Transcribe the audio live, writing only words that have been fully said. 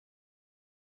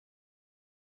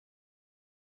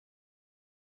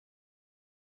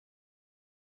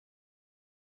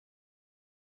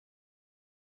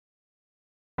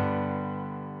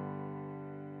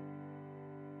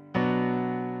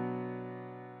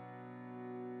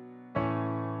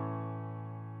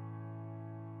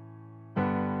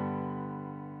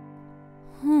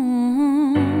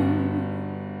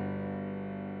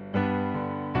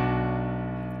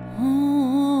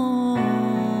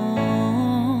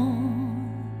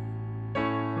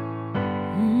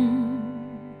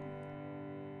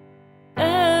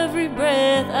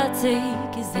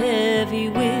take is heavy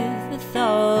with the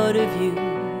thought of you.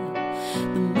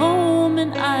 The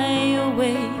moment I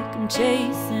awake, I'm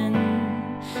chasing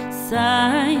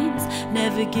signs.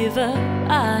 Never give up,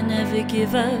 I never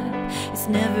give up. It's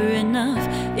never enough,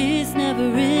 it's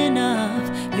never enough.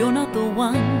 You're not the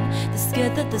one that's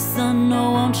scared that the sun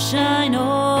won't shine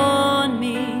on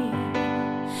me.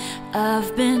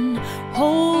 I've been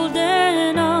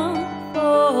holding on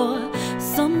for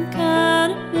some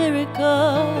kind of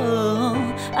miracle.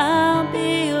 I'll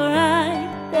be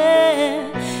right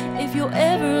there if you're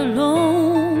ever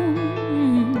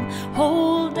alone.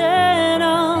 Holding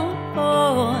on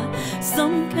for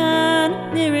some kind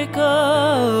of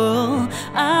miracle.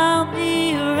 I'll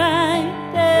be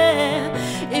right there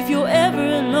if you're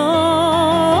ever alone.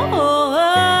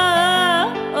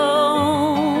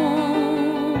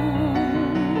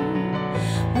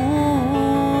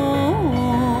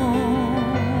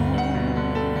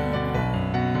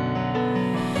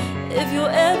 If you're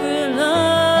ever alone,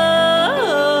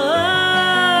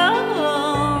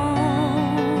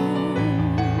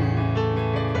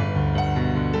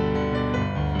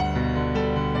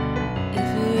 if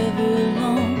you're ever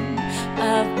alone,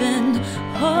 I've been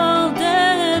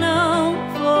holding on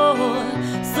for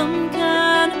some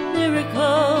kind of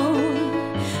miracle.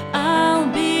 I'll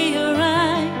be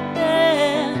right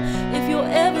there if you're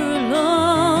ever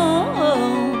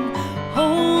alone,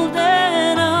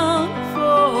 holding on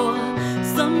for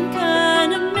some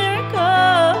kind of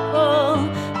miracle.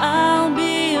 I'll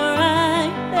be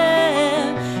right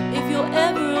there if you're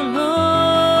ever alone.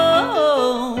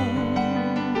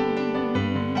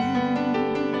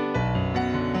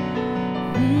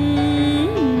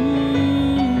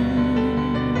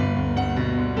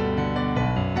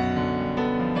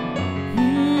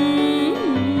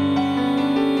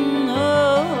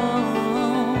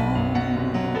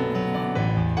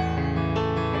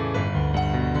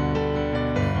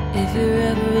 If you're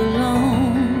ever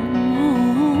alone,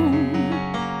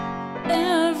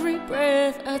 every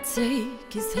breath I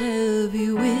take is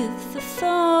heavy with the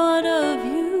thought of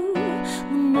you.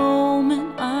 The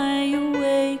moment I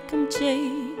awake, I'm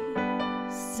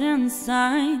chasing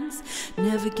signs.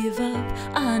 Never give up,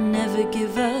 I never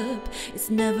give up. It's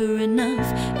never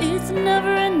enough, it's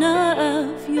never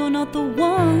enough. You're not the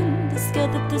one that's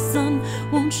scared that the sun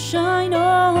won't shine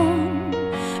on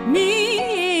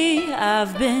me.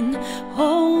 I've been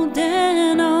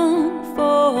holding on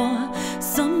for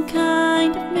some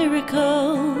kind of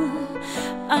miracle.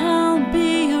 I'll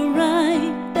be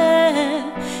right there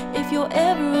if you're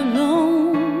ever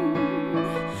alone.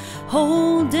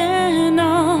 Holding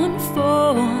on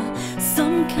for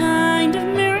some kind of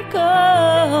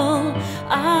miracle.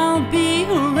 I'll be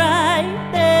right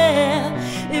there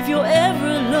if you're ever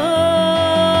alone.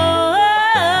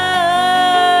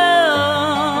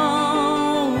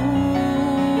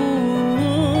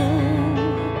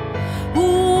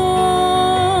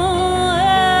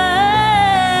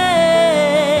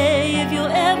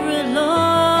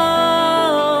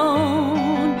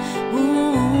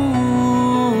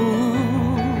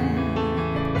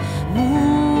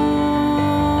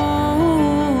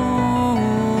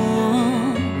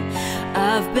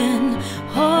 I've been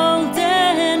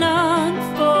holding on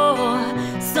for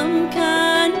some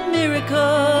kind of miracle.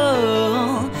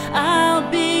 I'll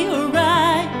be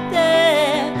right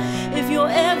there if you're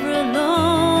ever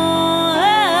alone.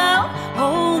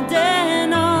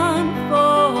 Holding on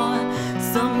for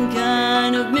some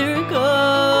kind of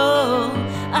miracle.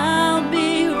 I'll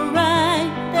be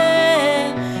right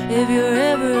there if you're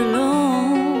ever alone.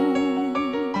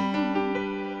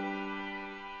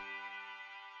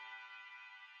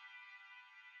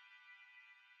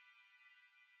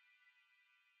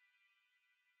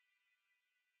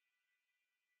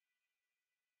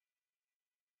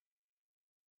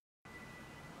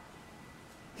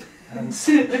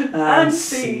 And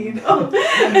scene. Oh.